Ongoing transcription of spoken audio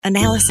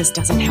analysis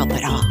doesn't help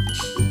at all,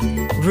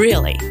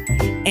 really.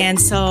 And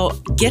so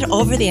get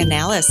over the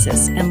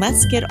analysis and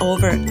let's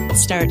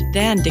start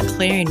then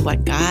declaring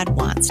what God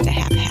wants to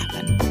have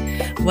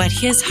happen, what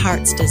His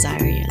heart's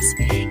desire is,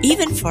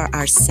 even for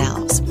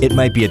ourselves. It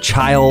might be a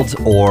child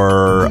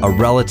or a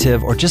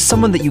relative or just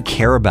someone that you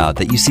care about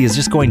that you see is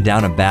just going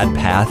down a bad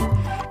path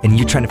and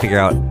you're trying to figure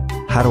out,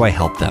 how do I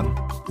help them?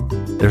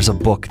 There's a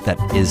book that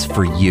is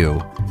for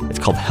you. It's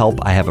called Help,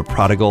 I Have a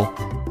Prodigal.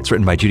 It's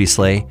written by Judy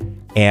Slay,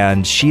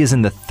 and she is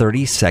in the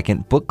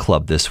 30-second book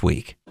club this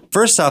week.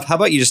 First off, how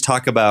about you just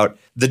talk about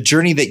the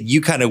journey that you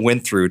kind of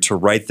went through to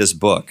write this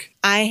book?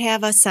 I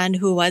have a son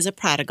who was a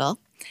prodigal,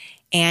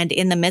 and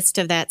in the midst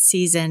of that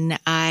season,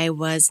 I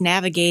was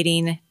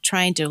navigating,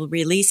 trying to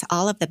release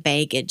all of the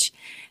baggage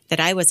that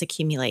I was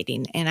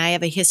accumulating. And I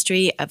have a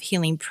history of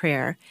healing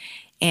prayer,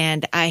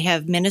 and I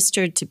have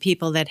ministered to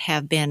people that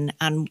have been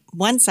on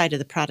one side of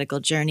the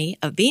prodigal journey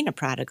of being a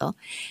prodigal,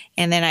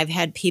 and then I've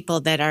had people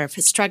that are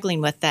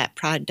struggling with that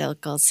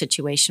prodigal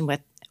situation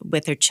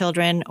with their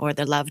children or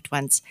their loved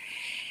ones.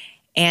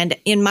 And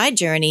in my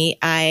journey,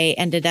 I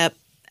ended up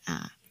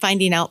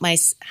finding out my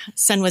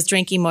son was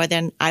drinking more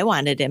than I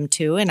wanted him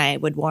to, and I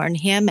would warn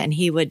him, and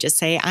he would just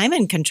say, I'm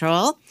in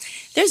control.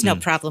 There's no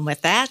problem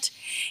with that.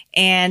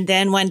 And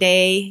then one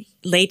day,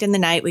 late in the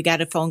night, we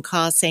got a phone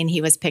call saying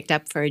he was picked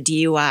up for a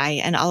DUI,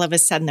 and all of a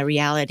sudden the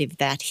reality of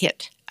that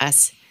hit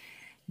us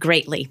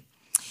greatly.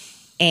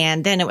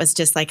 And then it was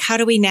just like, how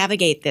do we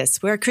navigate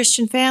this? We're a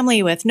Christian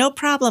family with no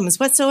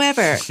problems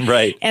whatsoever.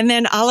 Right. And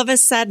then all of a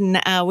sudden,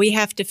 we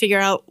have to figure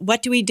out,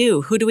 what do we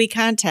do? Who do we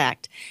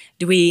contact?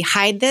 Do we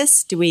hide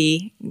this? Do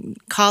we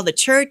call the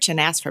church and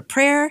ask for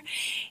prayer?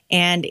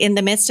 And in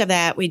the midst of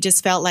that, we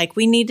just felt like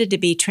we needed to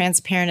be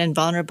transparent and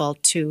vulnerable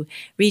to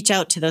reach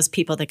out to those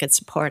people that could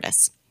support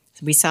us.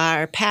 We saw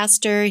our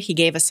pastor. He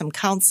gave us some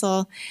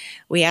counsel.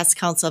 We asked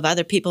counsel of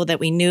other people that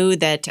we knew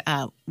that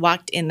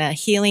walked in the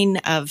healing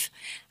of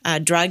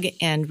drug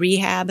and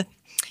rehab.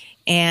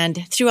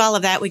 And through all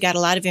of that, we got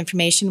a lot of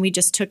information. We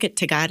just took it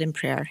to God in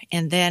prayer.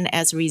 And then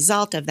as a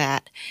result of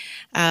that,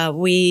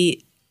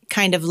 we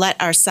kind of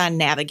let our son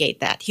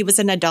navigate that. He was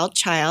an adult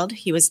child.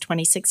 He was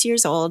 26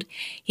 years old.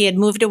 He had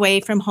moved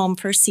away from home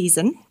for a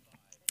season.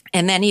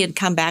 And then he had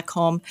come back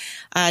home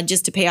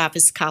just to pay off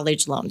his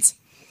college loans.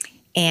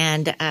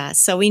 And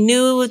so we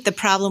knew the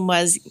problem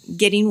was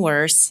getting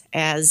worse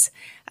as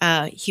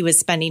he was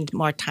spending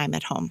more time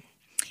at home.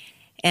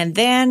 And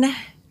then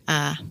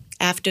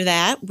after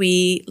that,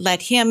 we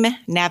let him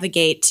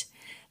navigate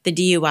the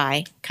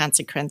DUI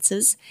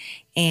consequences,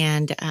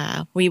 and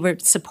we were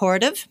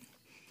supportive.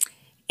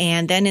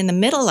 And then in the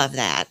middle of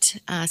that,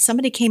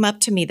 somebody came up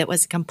to me that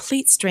was a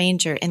complete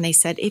stranger, and they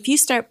said, if you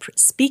start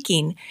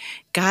speaking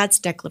God's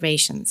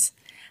declarations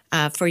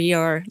for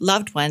your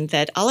loved one,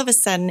 that all of a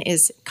sudden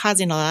is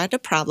causing a lot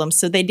of problems.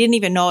 So they didn't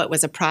even know it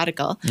was a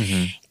prodigal.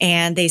 Mm-hmm.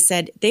 And they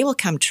said, they will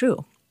come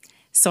true.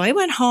 So I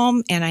went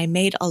home and I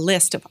made a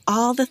list of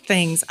all the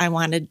things I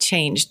wanted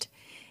changed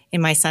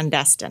in my son,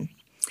 Dustin.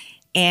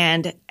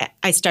 And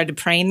I started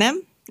praying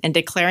them and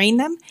declaring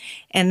them.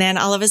 And then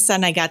all of a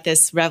sudden I got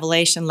this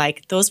revelation,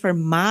 like those were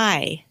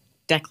my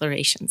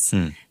declarations,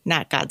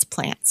 not God's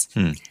plans.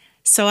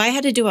 So I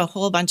had to do a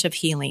whole bunch of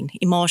healing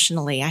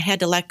emotionally. I had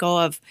to let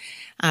go of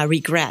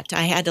regret.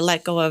 I had to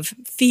let go of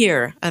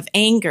fear, of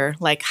anger,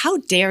 like how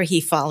dare he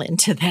fall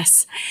into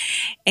this?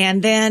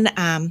 And then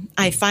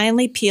I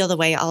finally peeled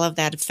away all of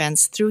that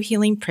offense through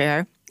healing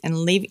prayer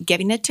and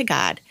giving it to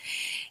God.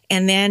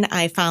 And then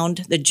I found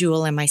the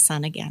jewel in my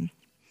son again.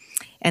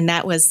 And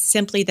that was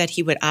simply that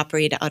he would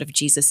operate out of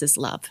Jesus'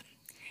 love.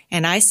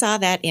 And I saw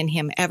that in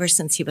him ever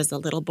since he was a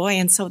little boy.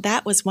 And so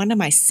that was one of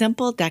my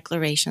simple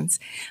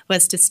declarations,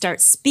 was to start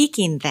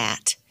speaking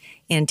that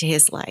into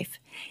his life.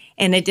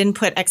 And it didn't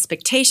put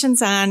expectations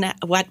on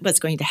what was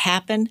going to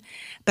happen,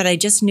 but I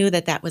just knew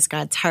that that was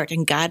God's heart,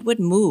 and God would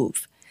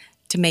move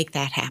to make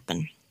that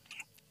happen.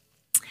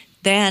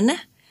 Then,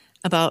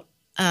 about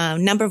a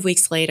number of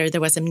weeks later,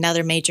 there was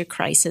another major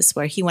crisis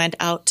where he went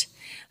out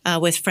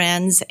with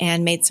friends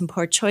and made some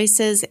poor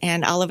choices,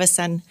 and all of a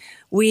sudden,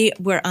 we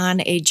were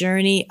on a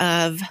journey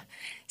of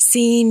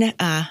seeing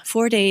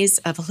 4 days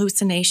of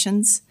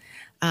hallucinations,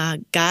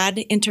 God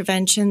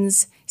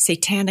interventions,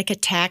 satanic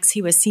attacks.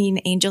 He was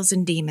seeing angels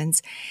and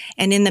demons.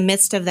 And in the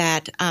midst of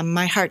that,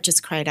 my heart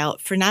just cried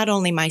out for not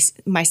only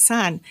my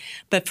son,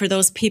 but for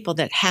those people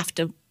that have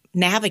to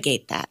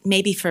navigate that,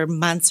 maybe for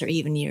months or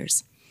even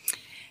years.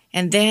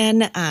 And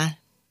then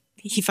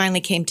he finally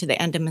came to the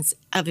end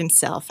of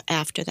himself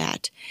after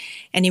that.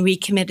 And he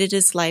recommitted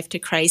his life to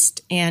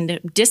Christ and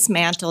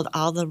dismantled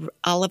all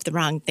of the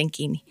wrong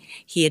thinking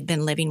he had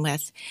been living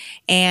with,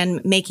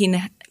 and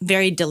making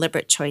very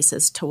deliberate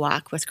choices to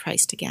walk with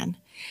Christ again.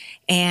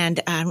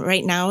 And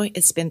right now,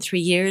 it's been 3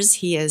 years.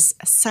 He is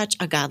such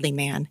a godly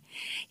man.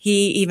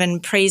 He even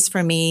prays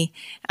for me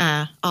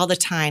all the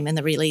time in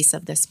the release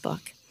of this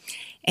book.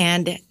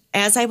 And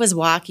as I was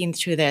walking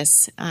through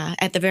this,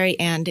 at the very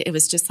end, it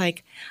was just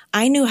like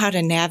I knew how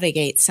to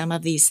navigate some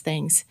of these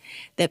things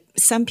that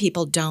some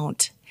people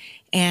don't.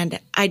 And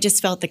I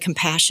just felt the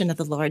compassion of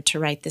the Lord to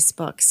write this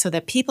book so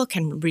that people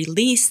can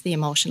release the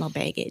emotional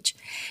baggage.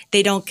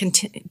 They don't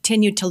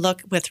continue to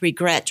look with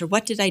regret or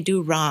what did I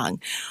do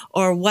wrong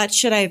or what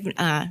should I,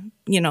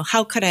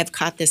 how could I have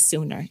caught this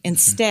sooner?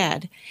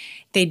 Instead,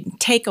 they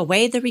take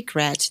away the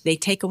regret, they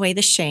take away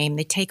the shame,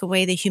 they take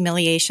away the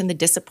humiliation, the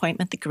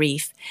disappointment, the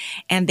grief,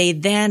 and they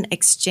then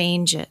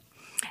exchange it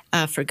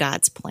for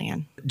God's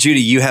plan.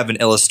 Judy, you have an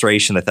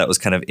illustration I thought was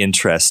kind of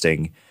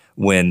interesting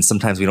when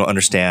sometimes we don't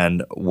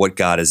understand what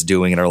God is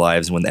doing in our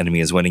lives and when the enemy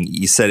is winning.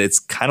 You said it's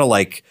kind of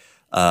like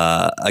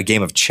a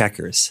game of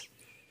checkers.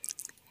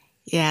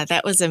 Yeah,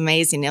 that was an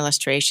amazing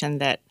illustration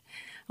that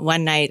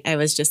one night I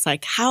was just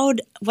like,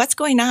 what's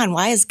going on?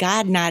 Why is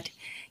God not,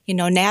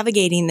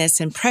 navigating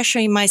this and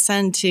pressuring my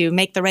son to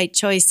make the right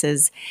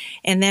choices?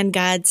 And then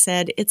God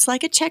said, it's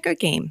like a checker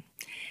game.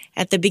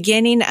 At the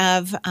beginning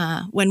of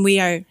when we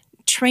are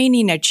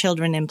training our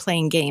children in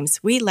playing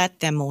games, we let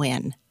them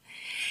win.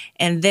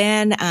 And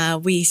then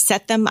we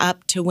set them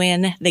up to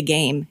win the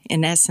game,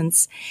 in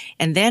essence.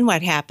 And then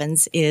what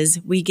happens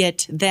is we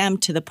get them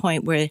to the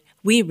point where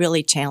we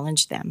really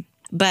challenge them.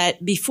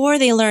 But before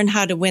they learn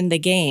how to win the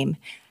game,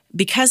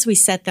 because we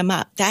set them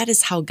up, that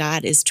is how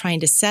God is trying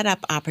to set up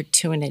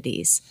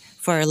opportunities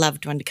for our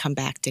loved one to come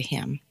back to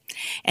Him.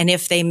 And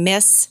if they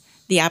miss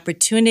the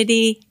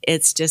opportunity,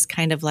 it's just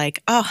kind of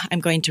like, I'm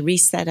going to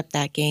reset up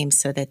that game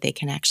so that they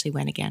can actually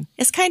win again.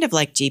 It's kind of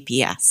like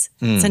GPS.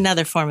 It's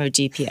another form of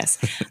GPS.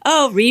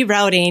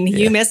 Rerouting. Yeah.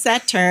 You missed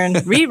that turn.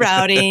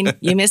 Rerouting.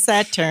 You missed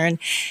that turn.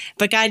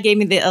 But God gave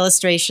me the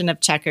illustration of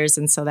checkers,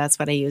 and so that's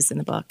what I used in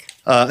the book.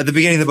 At the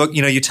beginning of the book,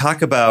 you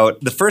talk about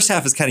the first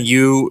half is kind of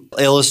you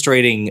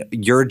illustrating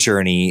your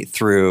journey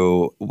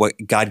through what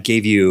God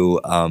gave you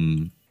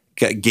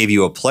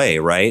a play,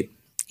 right?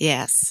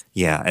 Yes.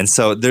 Yeah. And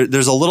so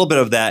there's a little bit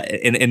of that.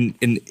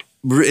 And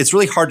it's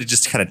really hard to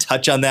just kind of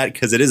touch on that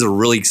because it is a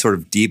really sort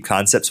of deep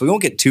concept. So we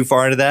won't get too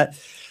far into that.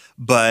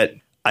 But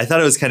I thought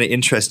it was kind of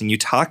interesting. You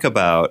talk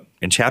about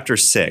in chapter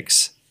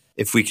 6,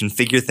 if we can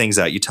figure things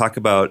out, you talk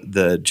about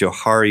the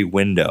Johari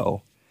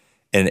window.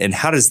 And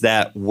how does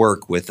that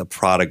work with a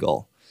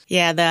prodigal?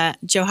 Yeah, the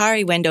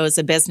Johari window is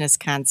a business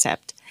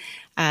concept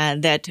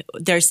that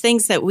there's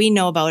things that we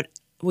know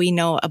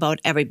about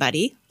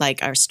everybody,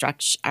 like our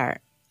structure,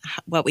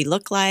 what we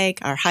look like,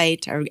 our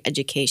height, our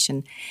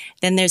education.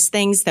 Then there's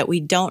things that we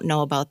don't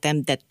know about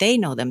them that they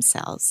know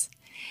themselves.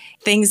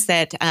 Things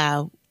that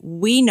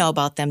we know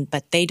about them,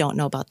 but they don't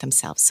know about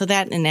themselves. So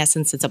that, in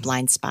essence, is a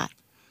blind spot.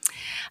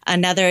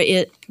 Another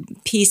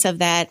piece of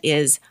that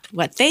is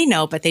what they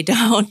know, but they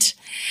don't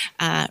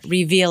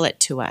reveal it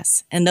to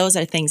us. And those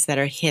are things that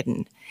are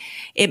hidden.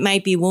 It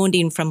might be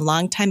wounding from a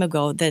long time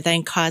ago that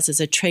then causes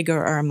a trigger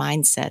or a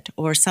mindset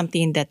or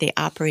something that they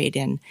operate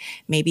in.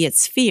 Maybe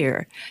it's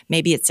fear,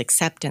 maybe it's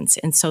acceptance.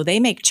 And so they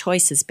make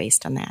choices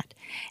based on that.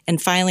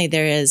 And finally,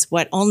 there is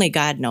what only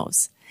God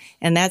knows.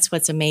 And that's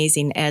what's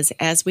amazing.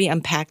 As we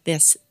unpack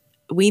this,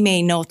 we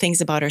may know things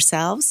about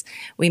ourselves.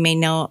 We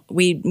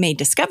may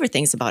discover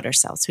things about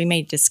ourselves.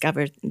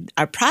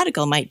 Our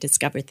prodigal might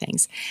discover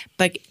things.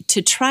 But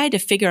to try to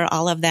figure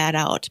all of that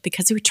out,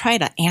 because we try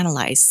to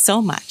analyze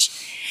so much.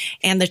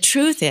 And the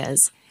truth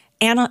is,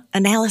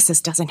 analysis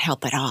doesn't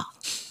help at all,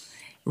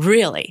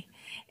 really.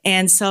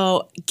 And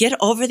so get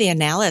over the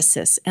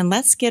analysis and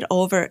let's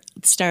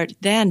start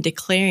then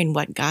declaring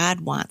what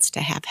God wants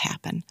to have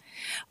happen,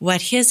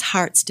 what His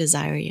heart's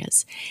desire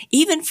is,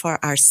 even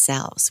for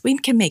ourselves. We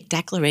can make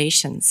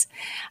declarations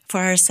for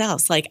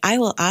ourselves, like, I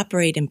will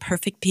operate in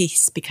perfect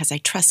peace because I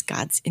trust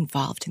God's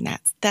involved in that.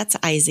 That's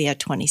Isaiah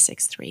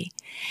 26:3.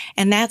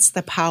 And that's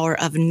the power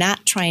of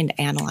not trying to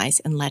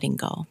analyze and letting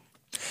go.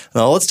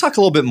 Well, let's talk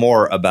a little bit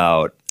more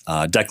about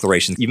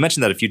declarations. You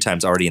mentioned that a few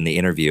times already in the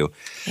interview.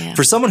 Yeah.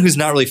 For someone who's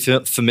not really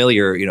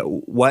familiar,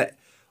 what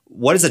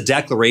is a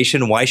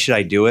declaration? Why should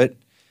I do it?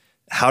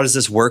 How does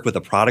this work with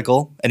a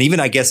prodigal? And even,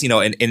 I guess, in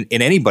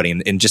anybody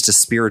in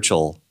just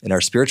in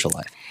our spiritual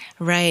life.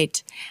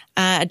 Right.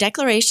 A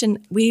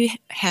declaration, we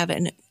have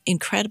an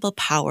incredible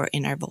power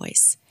in our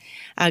voice.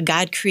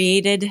 God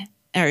created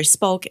or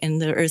spoke,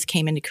 and the earth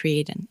came into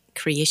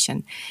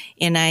creation.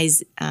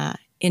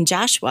 In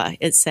Joshua,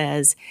 it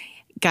says,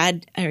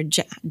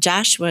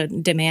 Joshua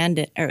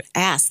demanded or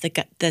asked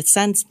that the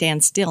sun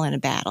stand still in a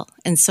battle.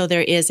 And so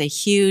there is a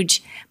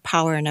huge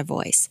power in our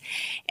voice.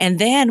 And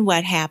then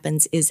what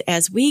happens is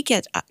as we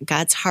get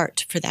God's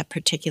heart for that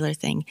particular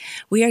thing,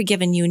 we are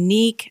given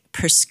unique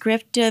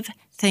prescriptive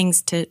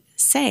things to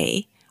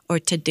say or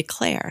to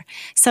declare.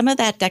 Some of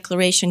that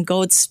declaration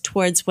goes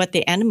towards what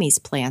the enemy's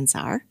plans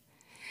are.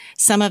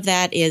 Some of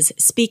that is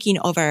speaking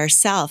over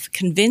ourselves,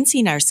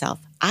 convincing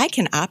ourselves, I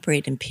can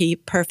operate in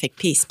perfect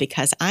peace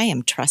because I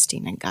am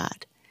trusting in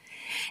God.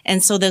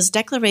 And so those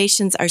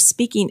declarations are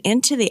speaking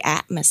into the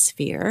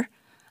atmosphere,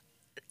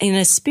 in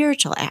a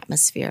spiritual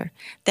atmosphere,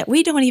 that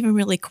we don't even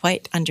really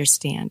quite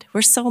understand.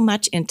 We're so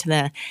much into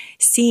the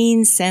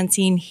seeing,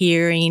 sensing,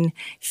 hearing,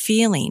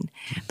 feeling.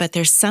 But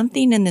there's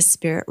something in the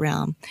spirit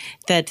realm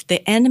that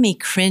the enemy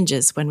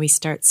cringes when we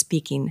start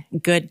speaking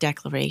good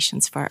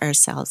declarations for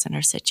ourselves and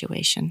our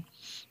situation.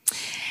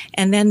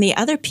 And then the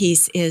other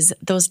piece is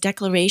those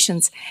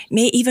declarations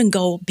may even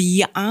go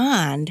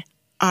beyond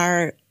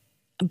our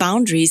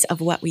boundaries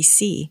of what we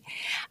see.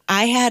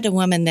 I had a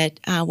woman that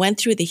went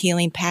through the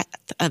healing path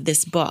of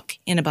this book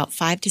in about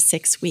 5 to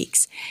 6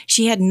 weeks.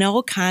 She had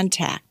no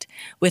contact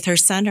with her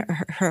son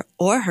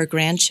or her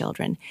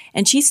grandchildren,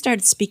 and she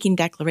started speaking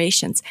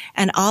declarations.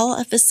 And all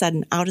of a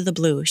sudden, out of the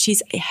blue, she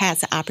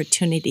has the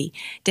opportunity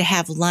to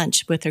have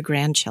lunch with her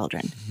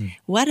grandchildren. Mm-hmm.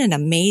 What an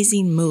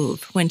amazing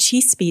move when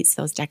she speaks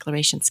those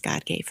declarations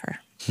God gave her.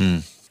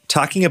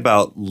 Talking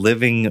about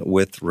living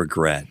with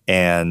regret,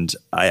 and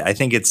I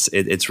think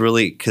it's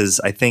really,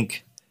 because I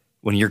think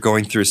when you're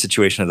going through a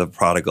situation of the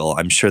prodigal,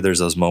 I'm sure there's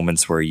those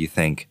moments where you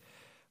think,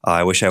 oh,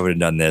 I wish I would have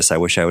done this, I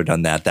wish I would have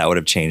done that, that would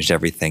have changed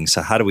everything.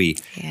 So how do we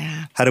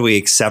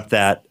accept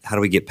that? How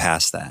do we get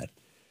past that?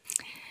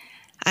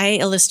 I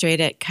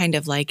illustrate it kind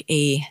of like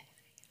a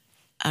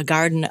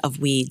garden of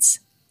weeds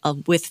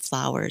with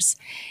flowers,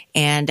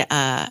 and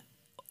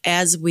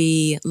as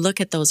we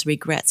look at those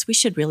regrets, we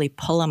should really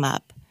pull them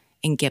up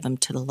and give them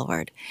to the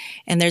Lord.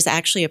 And there's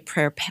actually a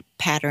prayer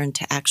pattern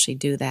to actually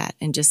do that.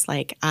 And just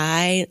like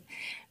I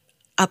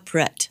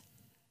uproot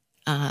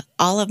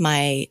all of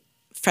my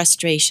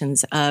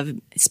frustrations of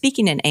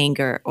speaking in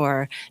anger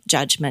or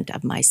judgment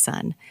of my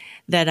son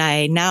that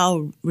I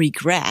now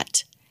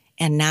regret.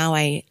 And now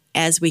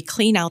as we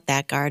clean out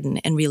that garden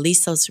and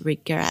release those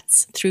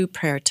regrets through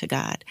prayer to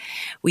God,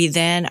 we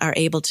then are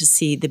able to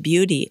see the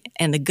beauty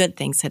and the good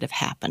things that have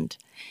happened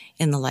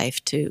in the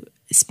life to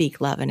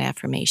speak love and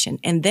affirmation.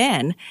 And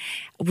then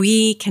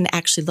we can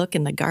actually look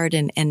in the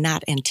garden and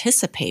not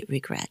anticipate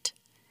regret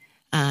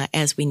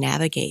as we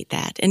navigate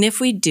that. And if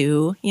we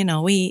do,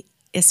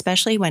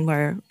 especially when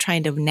we're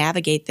trying to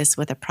navigate this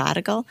with a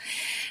prodigal,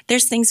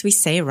 there's things we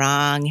say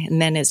wrong.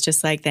 And then it's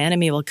just like the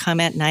enemy will come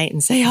at night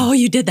and say, oh,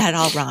 you did that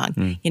all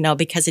wrong,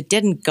 because it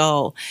didn't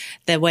go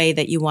the way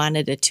that you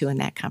wanted it to in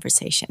that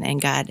conversation.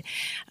 And God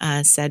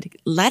said,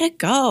 let it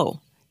go.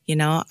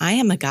 I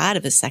am a God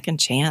of a second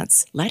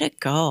chance. Let it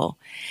go.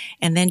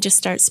 And then just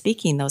start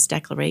speaking those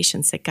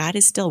declarations that God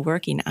is still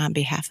working on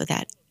behalf of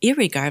that,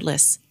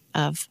 regardless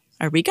of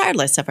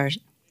our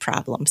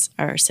problems,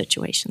 our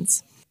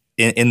situations.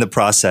 In the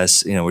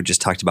process, we just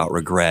talked about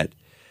regret.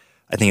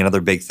 I think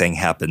another big thing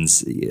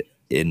happens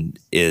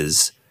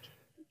is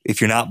if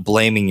you're not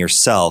blaming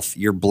yourself,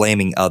 you're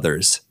blaming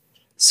others.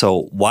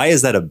 So why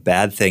is that a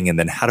bad thing? And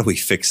then how do we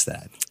fix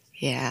that?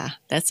 Yeah,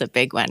 that's a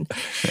big one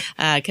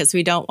because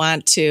we don't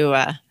want to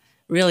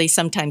really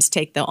sometimes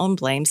take the own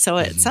blame.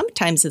 So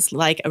sometimes it's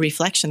like a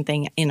reflection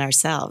thing in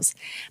ourselves,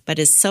 but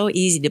it's so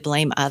easy to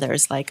blame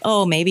others. Like,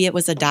 oh, maybe it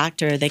was a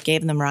doctor that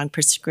gave them the wrong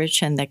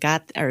prescription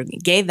or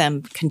gave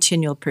them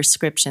continual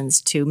prescriptions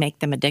to make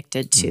them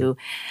addicted to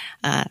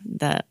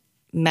the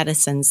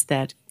medicines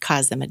that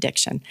cause them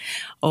addiction.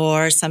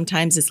 Or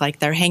sometimes it's like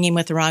they're hanging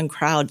with the wrong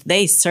crowd.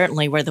 They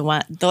certainly were the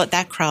one,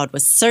 that crowd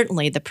was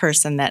certainly the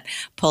person that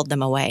pulled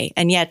them away.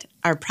 And yet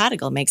our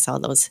prodigal makes all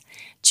those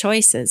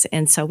choices.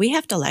 And so we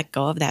have to let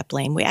go of that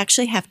blame. We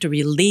actually have to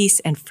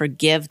release and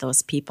forgive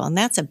those people. And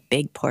that's a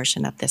big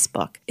portion of this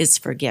book is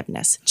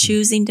forgiveness,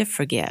 choosing to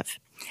forgive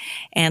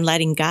and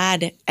letting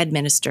God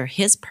administer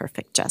his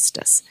perfect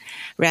justice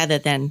rather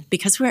than,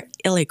 because we're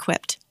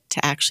ill-equipped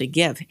to actually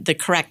give the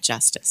correct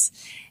justice.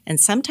 And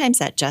sometimes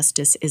that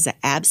justice is the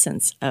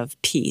absence of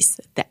peace,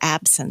 the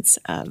absence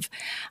of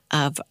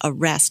a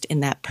rest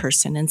in that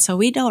person. And so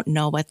we don't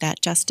know what that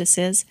justice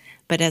is.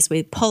 But as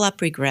we pull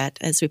up regret,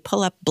 as we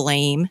pull up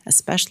blame,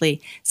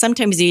 especially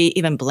sometimes you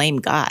even blame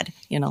God,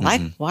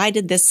 like, why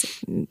did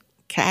this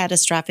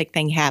catastrophic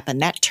thing happen?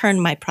 That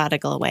turned my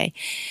prodigal away.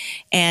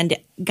 And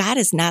God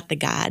is not the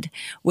God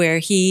where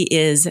he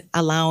is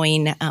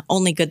allowing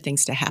only good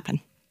things to happen.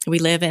 We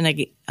live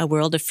in a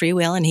world of free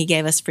will, and he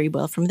gave us free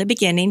will from the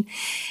beginning.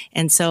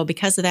 And so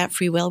because of that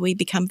free will, we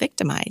become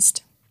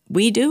victimized.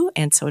 We do,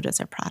 and so does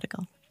our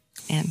prodigal.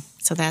 And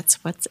so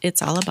that's what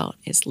it's all about,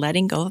 is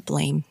letting go of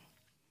blame.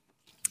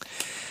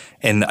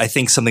 And I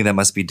think something that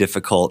must be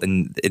difficult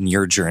in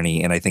your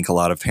journey, and I think a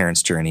lot of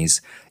parents'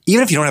 journeys,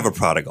 even if you don't have a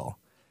prodigal,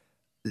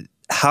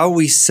 how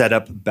we set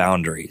up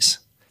boundaries.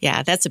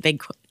 Yeah, that's a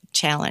big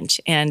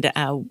challenge. And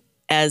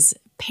as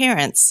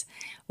parents,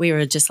 we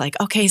were just like,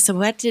 okay, so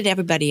what did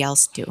everybody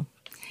else do?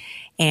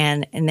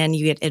 And then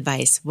you get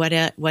advice. What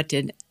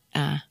did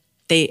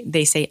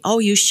they say? Oh,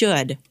 you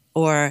should,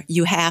 or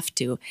you have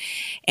to.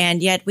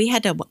 And yet we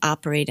had to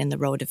operate in the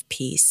road of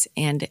peace.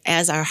 And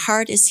as our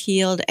heart is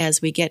healed,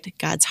 as we get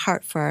God's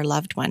heart for our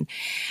loved one,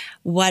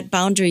 what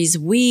boundaries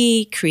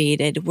we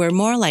created were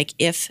more like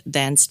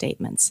if-then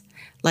statements.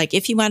 Like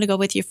if you want to go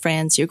with your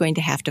friends, you're going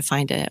to have to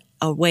find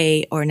a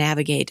way or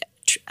navigate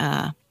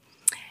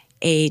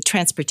a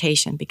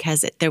transportation,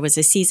 because there was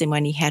a season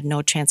when he had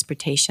no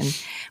transportation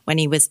when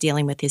he was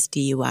dealing with his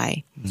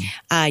DUI.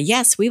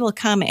 Yes, we will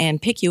come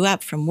and pick you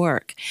up from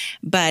work,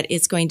 but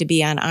it's going to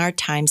be on our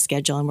time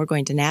schedule, and we're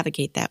going to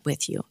navigate that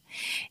with you.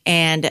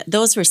 And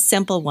those were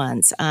simple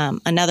ones.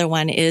 Another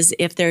one is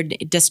if they're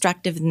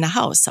destructive in the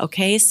house.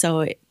 Okay,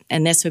 so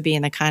and this would be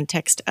in the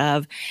context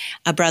of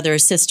a brother or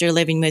sister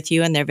living with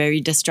you, and they're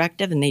very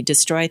destructive and they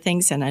destroy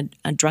things in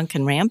a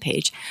drunken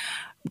rampage,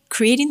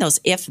 creating those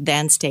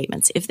if-then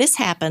statements. If this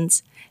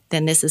happens,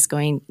 then this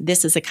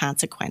is a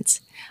consequence.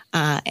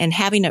 And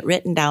having it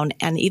written down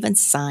and even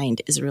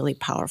signed is really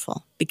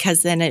powerful,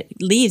 because then it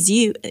relieves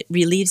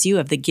you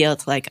of the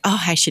guilt, like,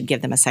 oh, I should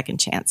give them a second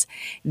chance.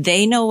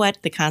 They know what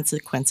the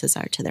consequences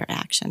are to their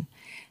action.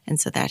 And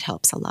so that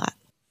helps a lot.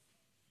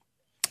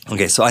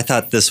 Okay, so I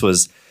thought this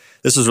was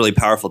really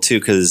powerful too,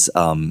 because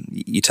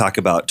you talk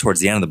about, towards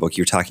the end of the book,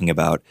 you're talking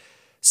about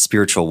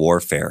spiritual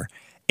warfare.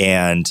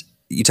 And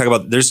you talk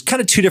about, there's kind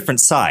of two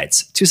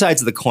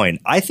sides of the coin.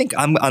 I think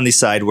I'm on the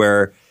side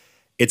where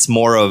it's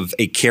more of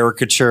a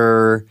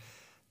caricature.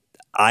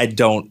 I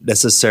don't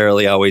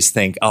necessarily always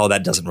think, oh,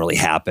 that doesn't really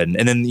happen.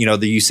 And then,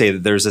 you say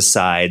that there's a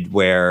side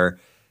where,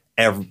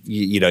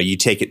 you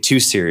take it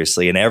too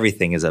seriously and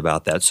everything is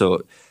about that.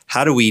 So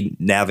how do we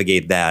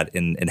navigate that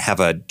and have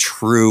a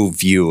true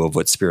view of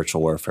what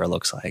spiritual warfare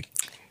looks like?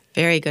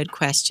 Very good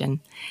question.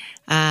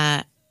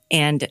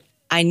 And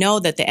I know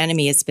that the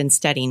enemy has been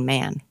studying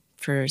man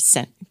for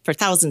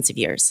thousands of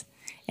years.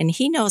 And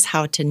he knows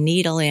how to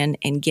needle in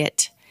and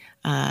get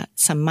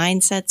some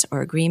mindsets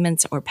or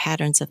agreements or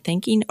patterns of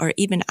thinking, or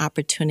even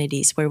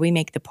opportunities where we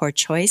make the poor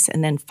choice.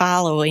 And then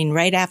following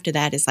right after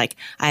that is like,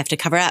 I have to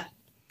cover up.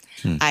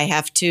 I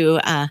have to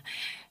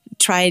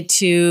try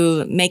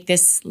to make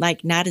this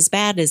like not as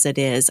bad as it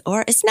is,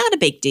 or it's not a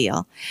big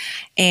deal.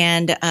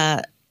 And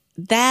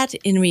that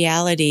in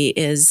reality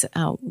is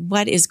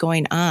what is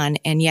going on.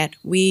 And yet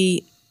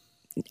we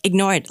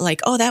ignore it like,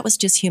 oh, that was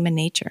just human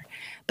nature.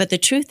 But the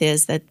truth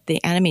is that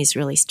the enemy is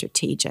really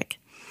strategic.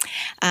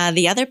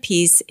 The other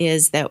piece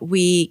is that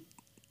we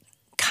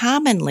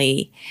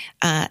commonly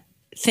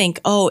think,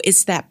 oh,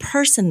 it's that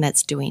person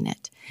that's doing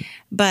it.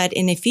 But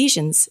in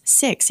Ephesians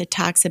 6, it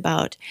talks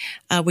about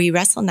we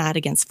wrestle not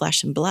against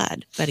flesh and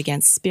blood, but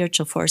against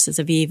spiritual forces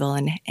of evil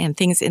and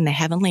things in the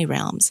heavenly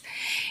realms.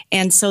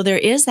 And so there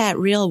is that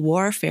real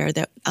warfare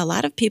that a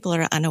lot of people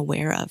are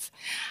unaware of.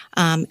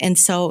 And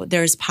so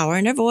there's power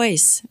in our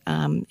voice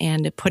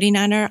and putting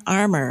on our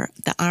armor,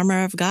 the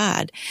armor of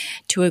God,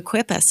 to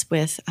equip us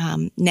with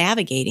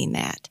navigating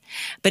that.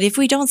 But if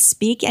we don't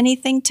speak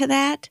anything to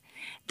that,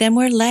 then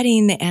we're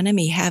letting the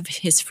enemy have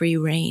his free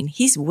reign.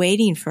 He's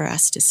waiting for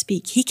us to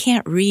speak. He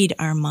can't read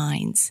our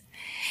minds.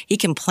 He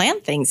can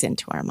plant things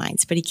into our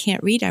minds, but he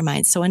can't read our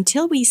minds. So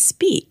until we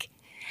speak,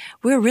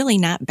 we're really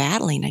not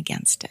battling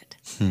against it,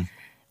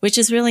 which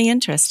is really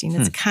interesting.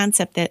 It's a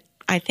concept that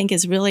I think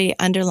is really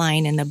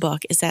underlying in the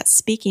book, is that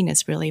speaking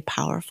is really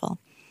powerful,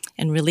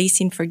 and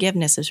releasing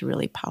forgiveness is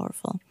really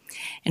powerful,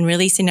 and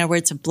releasing our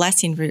words of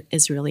blessing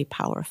is really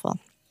powerful.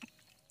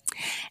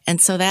 And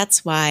so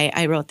that's why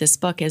I wrote this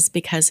book, is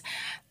because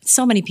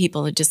so many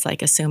people just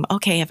like assume,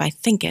 okay, if I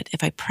think it,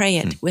 if I pray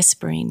it,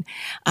 whispering,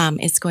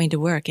 it's going to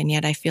work. And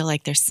yet I feel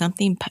like there's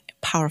something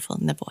powerful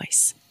in the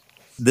voice.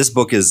 This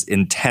book is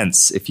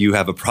intense if you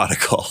have a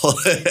prodigal.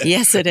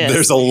 Yes, it is.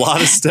 There's a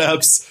lot of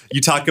steps.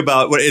 You talk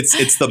about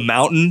it's the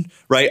mountain,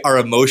 right? Our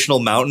emotional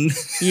mountain.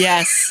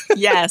 Yes.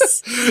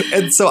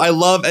 And so I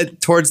love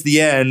towards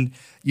the end,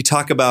 you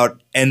talk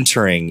about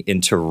entering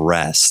into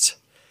rest.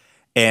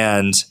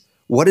 And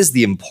what is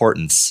the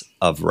importance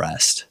of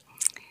rest?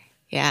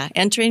 Yeah,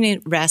 entering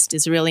in rest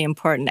is really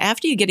important.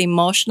 After you get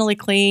emotionally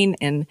clean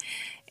and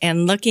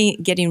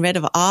getting rid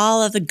of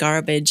all of the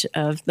garbage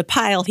of the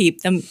pile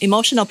heap, the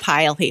emotional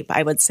pile heap,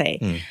 I would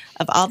say,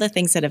 of all the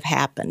things that have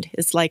happened.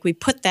 It's like we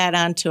put that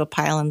onto a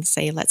pile and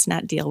say, let's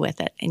not deal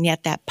with it. And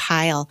yet that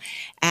pile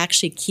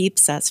actually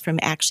keeps us from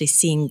actually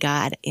seeing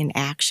God in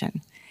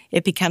action.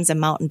 It becomes a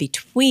mountain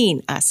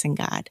between us and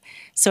God.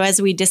 So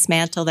as we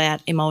dismantle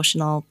that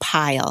emotional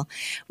pile,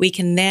 we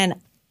can then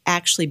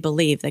actually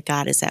believe that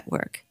God is at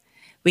work.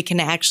 We can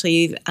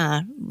actually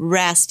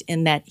rest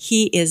in that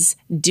He is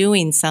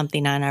doing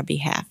something on our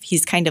behalf.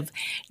 He's kind of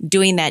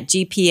doing that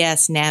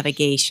GPS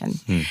navigation.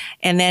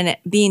 And then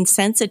being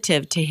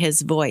sensitive to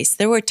His voice.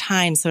 There were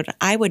times that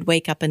I would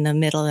wake up in the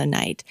middle of the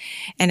night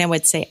and I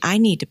would say, I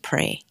need to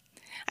pray.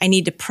 I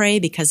need to pray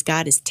because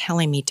God is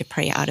telling me to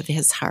pray out of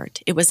His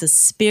heart. It was a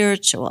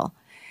spiritual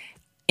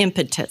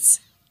impetus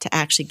to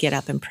actually get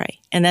up and pray.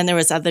 And then there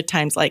was other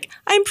times like,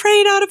 I'm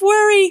praying out of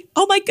worry.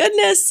 Oh my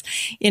goodness.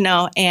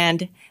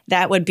 And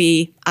that would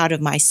be out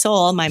of my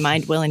soul, my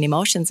mind, will, and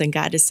emotions. And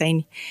God is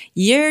saying,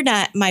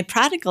 my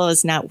prodigal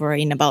is not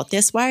worrying about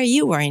this. Why are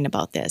you worrying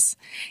about this?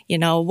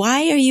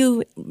 Why are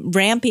you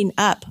ramping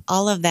up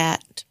all of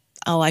that?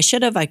 Oh, I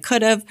should have, I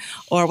could have,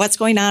 or what's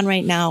going on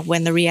right now,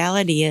 when the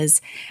reality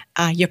is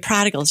your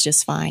prodigal is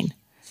just fine.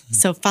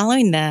 So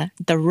following the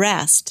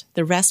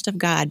rest of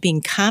God,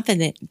 being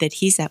confident that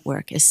He's at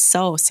work is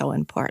so, so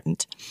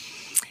important.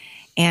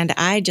 And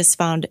I just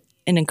found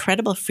an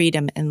incredible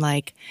freedom in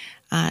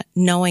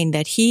knowing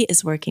that He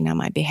is working on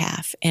my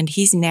behalf and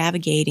He's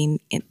navigating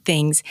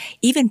things,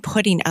 even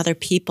putting other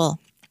people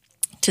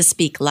to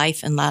speak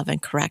life and love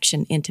and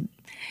correction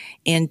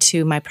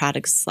into my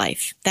prodigal's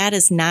life. That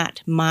is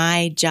not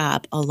my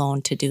job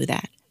alone to do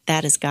that.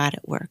 that is God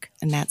at work.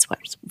 And that's what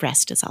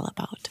rest is all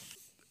about.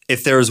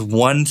 If there's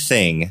one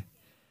thing,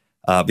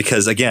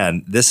 because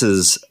again, this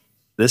is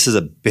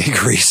a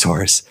big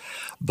resource,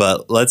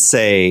 but let's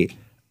say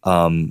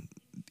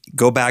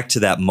go back to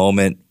that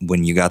moment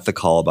when you got the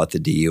call about the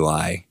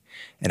DUI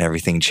and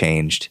everything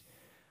changed.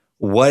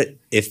 What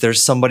if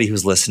there's somebody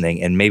who's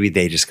listening and maybe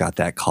they just got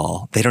that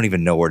call? They don't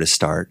even know where to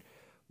start.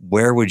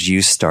 Where would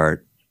you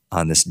start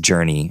on this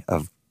journey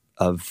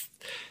of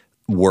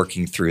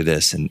working through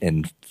this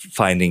and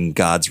finding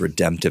God's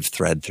redemptive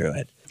thread through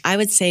it? I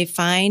would say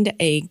find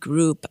a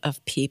group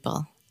of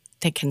people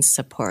that can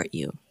support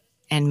you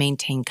and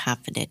maintain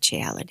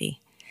confidentiality.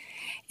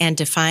 And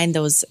to find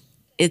those,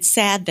 it's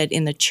sad that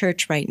in the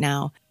church right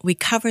now, we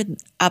covered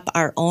up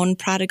our own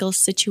prodigal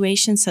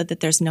situation so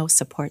that there's no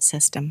support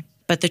system.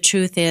 But the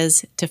truth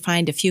is to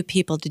find a few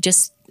people to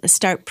just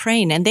start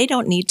praying. And they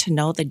don't need to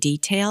know the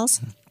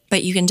details,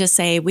 but you can just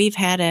say, we've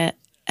had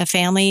a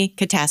family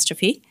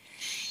catastrophe,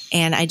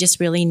 and I just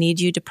really need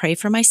you to pray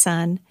for my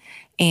son,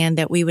 and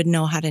that we would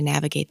know how to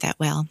navigate that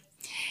well.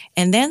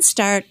 And then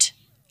start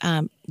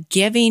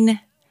giving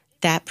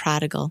that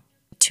prodigal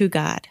to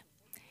God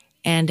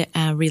and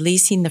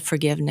releasing the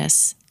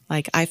forgiveness.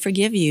 Like, I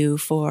forgive you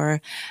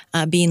for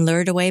being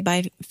lured away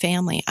by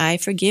family. I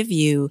forgive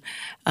you,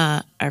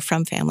 or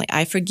from family.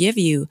 I forgive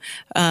you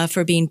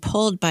for being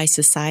pulled by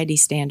society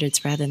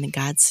standards rather than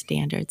God's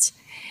standards.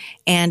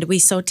 And we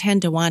so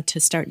tend to want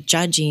to start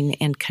judging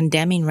and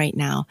condemning right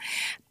now.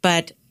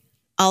 But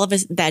all of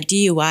us, that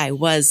DUI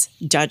was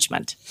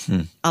judgment.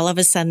 All of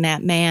a sudden,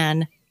 that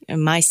man,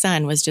 my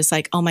son, was just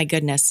like, oh my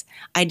goodness,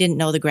 I didn't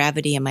know the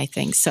gravity of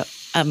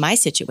my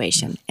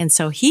situation. And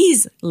so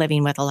he's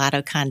living with a lot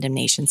of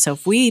condemnation. So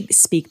if we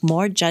speak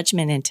more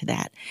judgment into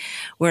that,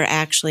 we're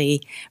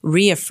actually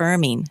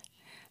reaffirming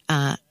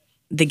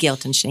the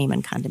guilt and shame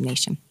and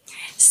condemnation.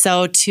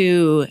 So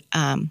to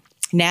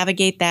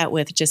navigate that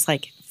with just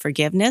like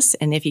forgiveness,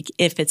 and if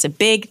it's a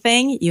big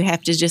thing, you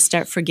have to just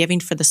start forgiving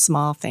for the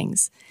small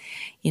things.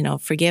 You know,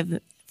 forgive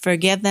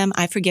them.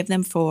 I forgive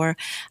them for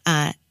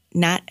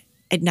not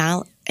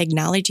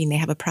acknowledging they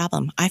have a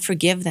problem. I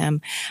forgive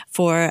them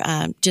for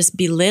just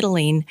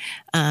belittling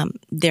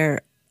the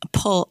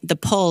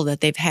pull that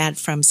they've had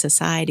from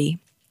society.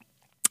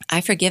 I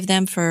forgive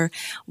them for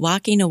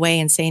walking away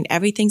and saying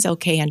everything's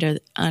okay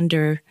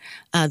under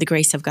the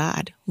grace of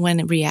God, when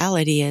in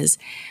reality is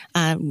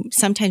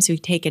sometimes we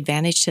take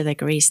advantage to the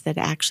grace that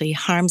actually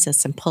harms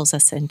us and pulls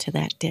us into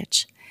that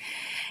ditch.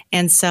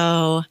 And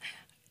so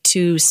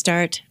to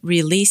start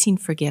releasing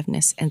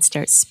forgiveness and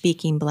start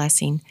speaking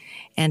blessing.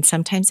 And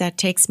sometimes that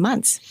takes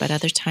months, but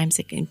other times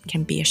it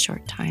can be a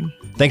short time.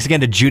 Thanks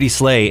again to Judy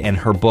Slay, and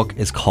her book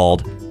is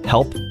called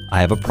Help, I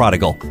Have a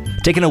Prodigal.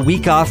 Taking a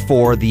week off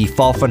for the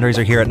fall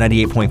fundraiser here at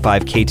 98.5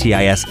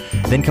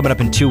 KTIS. Then coming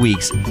up in 2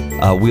 weeks,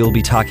 we'll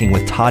be talking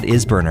with Todd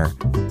Isberner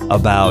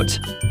about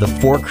the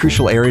 4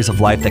 crucial areas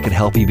of life that could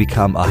help you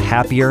become a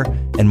happier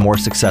and more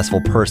successful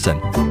person.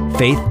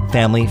 Faith,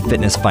 family,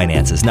 fitness,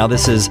 finances. Now,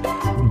 this is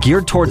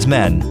geared towards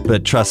men,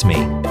 but trust me,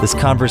 this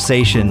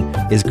conversation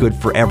is good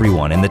for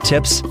everyone. And the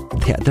tips,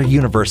 they're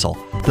universal.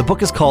 The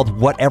book is called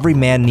What Every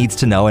Man Needs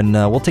to Know, and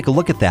we'll take a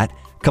look at that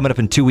coming up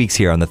in 2 weeks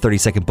here on the 30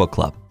 Second Book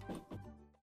Club.